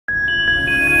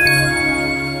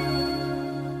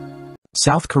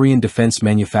South Korean defense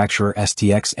manufacturer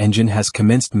STX Engine has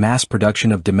commenced mass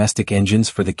production of domestic engines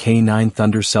for the K-9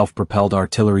 Thunder self-propelled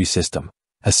artillery system,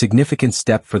 a significant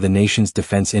step for the nation's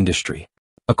defense industry.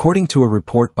 According to a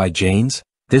report by Janes,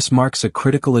 this marks a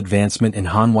critical advancement in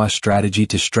Hanwha's strategy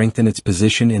to strengthen its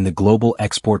position in the global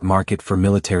export market for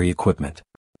military equipment.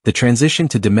 The transition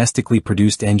to domestically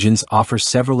produced engines offers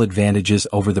several advantages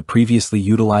over the previously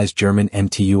utilized German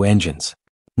MTU engines.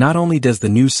 Not only does the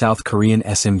new South Korean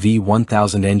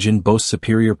SMV-1000 engine boast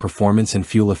superior performance and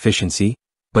fuel efficiency,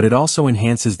 but it also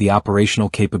enhances the operational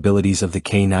capabilities of the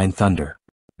K-9 Thunder.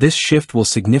 This shift will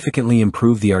significantly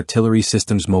improve the artillery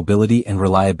system's mobility and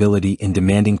reliability in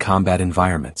demanding combat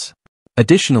environments.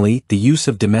 Additionally, the use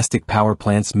of domestic power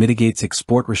plants mitigates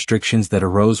export restrictions that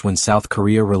arose when South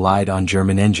Korea relied on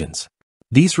German engines.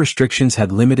 These restrictions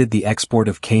had limited the export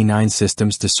of K-9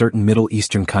 systems to certain Middle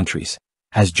Eastern countries,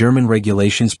 as German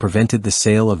regulations prevented the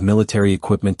sale of military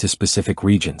equipment to specific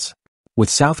regions. With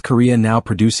South Korea now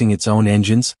producing its own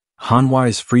engines, Hanwha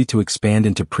is free to expand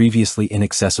into previously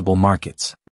inaccessible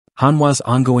markets. Hanwha's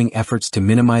ongoing efforts to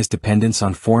minimize dependence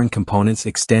on foreign components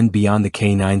extend beyond the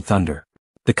K-9 Thunder.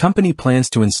 The company plans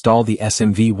to install the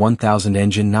SMV-1000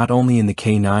 engine not only in the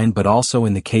K-9 but also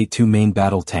in the K-2 main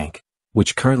battle tank,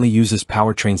 which currently uses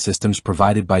powertrain systems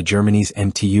provided by Germany's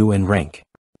MTU and Renk.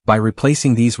 By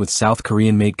replacing these with South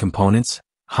Korean-made components,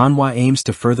 Hanwha aims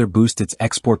to further boost its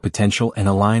export potential and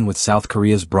align with South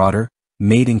Korea's broader,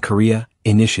 Made in Korea,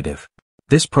 initiative.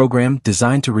 This program,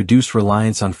 designed to reduce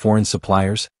reliance on foreign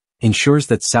suppliers, ensures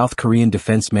that South Korean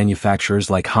defense manufacturers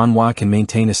like Hanwha can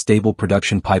maintain a stable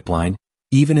production pipeline,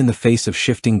 even in the face of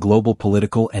shifting global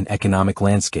political and economic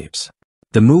landscapes.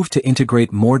 The move to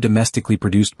integrate more domestically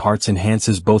produced parts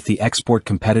enhances both the export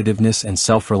competitiveness and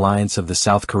self-reliance of the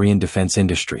South Korean defense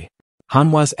industry.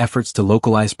 Hanwha's efforts to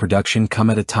localize production come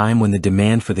at a time when the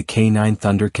demand for the K-9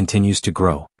 Thunder continues to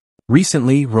grow.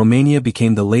 Recently, Romania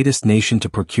became the latest nation to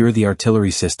procure the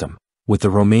artillery system, with the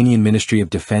Romanian Ministry of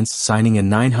Defense signing a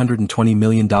 $920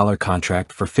 million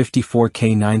contract for 54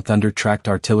 K-9 Thunder tracked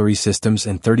artillery systems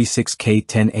and 36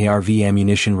 K-10 ARV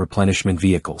ammunition replenishment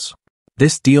vehicles.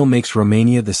 This deal makes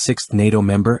Romania the 6th NATO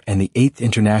member and the 8th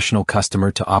international customer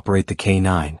to operate the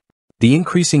K-9. The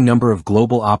increasing number of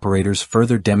global operators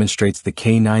further demonstrates the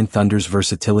K-9 Thunder's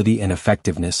versatility and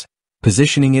effectiveness,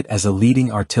 positioning it as a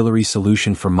leading artillery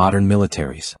solution for modern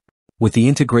militaries. With the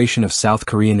integration of South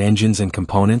Korean engines and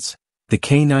components, the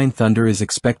K-9 Thunder is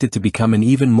expected to become an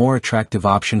even more attractive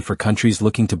option for countries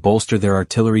looking to bolster their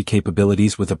artillery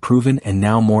capabilities with a proven and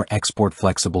now more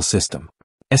export-flexible system.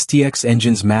 STX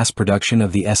Engine's mass production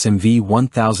of the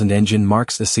SMV-1000 engine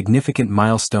marks a significant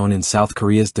milestone in South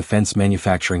Korea's defense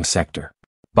manufacturing sector.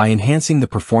 By enhancing the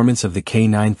performance of the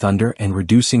K-9 Thunder and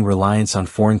reducing reliance on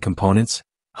foreign components,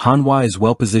 Hanwha is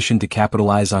well positioned to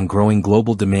capitalize on growing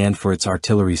global demand for its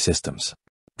artillery systems.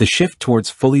 The shift towards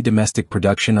fully domestic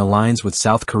production aligns with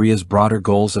South Korea's broader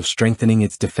goals of strengthening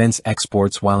its defense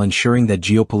exports while ensuring that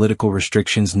geopolitical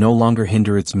restrictions no longer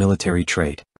hinder its military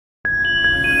trade.